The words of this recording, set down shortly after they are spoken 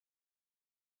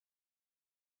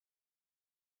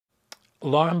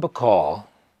Lauren Bacall,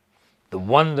 the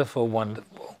wonderful,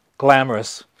 wonderful,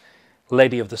 glamorous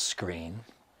lady of the screen,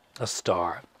 a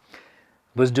star,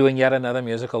 was doing yet another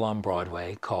musical on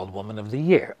Broadway called Woman of the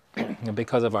Year. And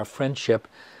because of our friendship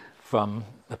from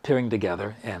appearing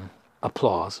together in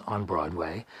Applause on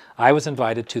Broadway, I was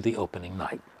invited to the opening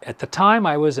night. At the time,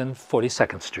 I was in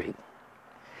 42nd Street.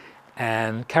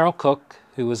 And Carol Cook,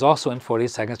 who was also in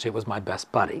 42nd Street, was my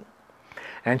best buddy.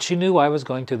 And she knew I was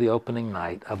going to the opening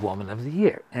night of Woman of the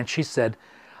Year. And she said,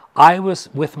 I was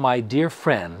with my dear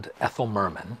friend, Ethel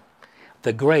Merman,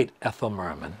 the great Ethel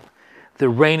Merman, the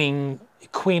reigning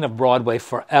queen of Broadway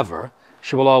forever.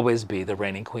 She will always be the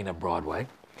reigning queen of Broadway.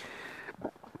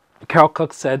 Carol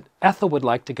Cook said, Ethel would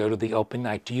like to go to the opening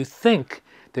night. Do you think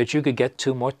that you could get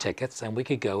 2 more tickets and we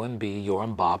could go and be your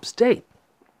and Bob's date?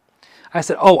 I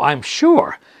said, oh, I'm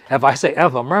sure. If I say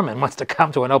Ethel Merman wants to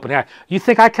come to an opening night, you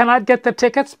think I cannot get the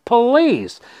tickets?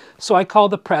 Please. So I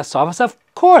called the press office. Of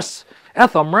course,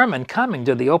 Ethel Merman coming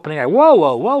to the opening night. Whoa,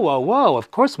 whoa, whoa, whoa, whoa. Of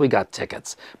course we got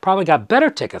tickets. Probably got better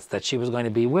tickets that she was going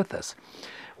to be with us.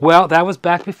 Well, that was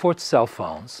back before cell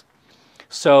phones.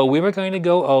 So we were going to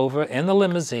go over in the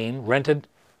limousine, rented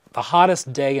the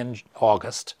hottest day in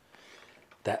August.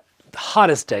 The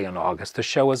hottest day in August. The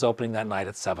show was opening that night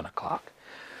at 7 o'clock.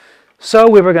 So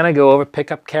we were going to go over,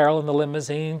 pick up Carol in the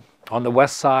limousine on the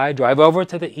west side, drive over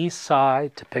to the east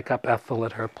side to pick up Ethel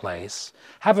at her place,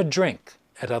 have a drink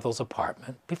at Ethel's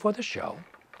apartment before the show,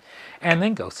 and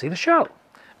then go see the show.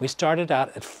 We started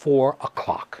out at 4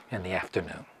 o'clock in the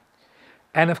afternoon.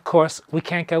 And of course, we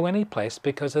can't go anyplace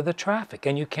because of the traffic,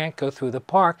 and you can't go through the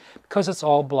park because it's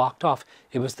all blocked off.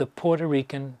 It was the Puerto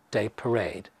Rican Day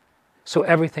Parade, so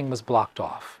everything was blocked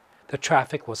off. The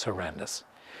traffic was horrendous.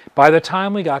 By the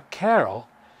time we got Carol,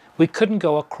 we couldn't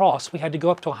go across. We had to go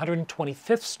up to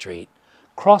 125th Street,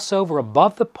 cross over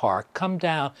above the park, come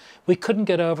down. We couldn't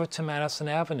get over to Madison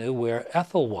Avenue where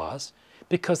Ethel was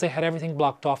because they had everything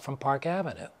blocked off from Park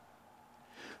Avenue.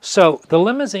 So the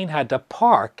limousine had to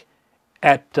park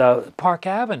at Park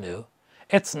Avenue.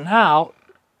 It's now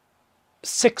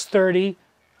 6:30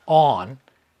 on.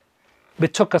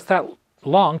 It took us that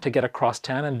long to get across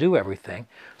town and do everything.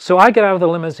 So I get out of the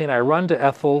limousine, I run to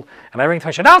Ethel, and I ring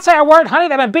the phone. Don't say a word, honey.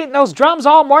 They've been beating those drums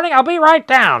all morning. I'll be right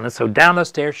down. And so down the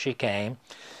stairs she came.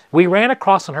 We ran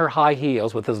across on her high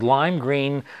heels with this lime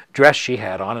green dress she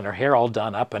had on and her hair all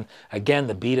done up. And again,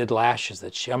 the beaded lashes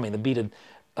that the beaded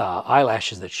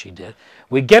eyelashes that she did.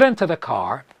 We get into the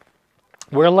car.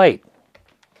 We're late.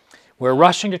 We're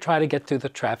rushing to try to get through the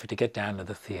traffic to get down to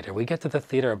the theater. We get to the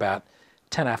theater about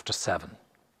 10 after 7.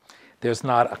 There's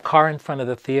not a car in front of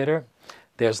the theater.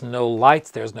 There's no lights.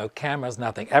 There's no cameras,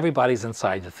 nothing. Everybody's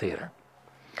inside the theater.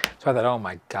 So I thought, oh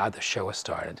my God, the show has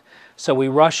started. So we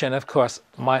rush in. Of course,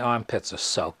 my armpits are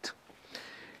soaked.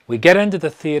 We get into the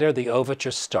theater. The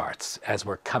overture starts as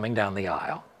we're coming down the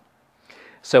aisle.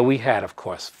 So we had, of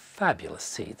course, fabulous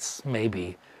seats,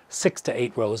 maybe 6 to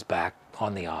 8 rows back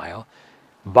on the aisle.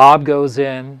 Bob goes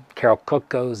in. Carol Cook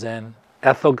goes in.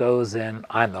 Ethel goes in.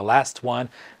 I'm the last one.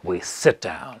 We sit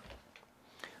down.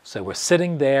 So we're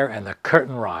sitting there, and the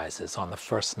curtain rises on the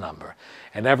first number,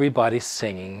 and everybody's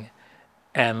singing,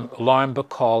 and Lauren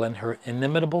Bacall, in her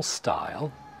inimitable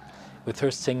style, with her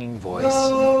singing voice,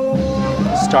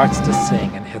 starts to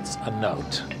sing and hits a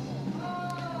note.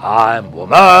 I'm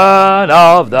Woman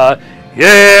of the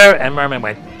Year, and Merman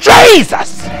went,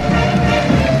 Jesus!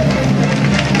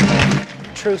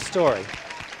 True story.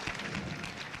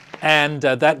 And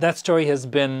that story has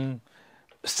been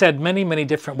said many, many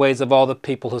different ways of all the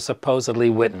people who supposedly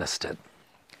witnessed it.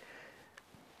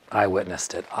 I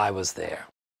witnessed it. I was there.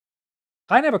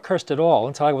 I never cursed at all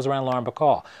until I was around Lauren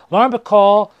Bacall. Lauren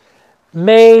Bacall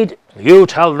made, you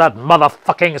tell that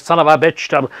motherfucking son of a bitch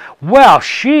to, well,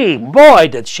 boy,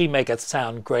 did she make it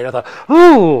sound great. I thought,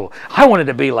 ooh, I wanted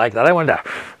to be like that. I wanted to,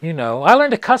 I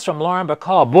learned to cuss from Lauren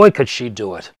Bacall. Boy, could she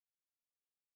do it.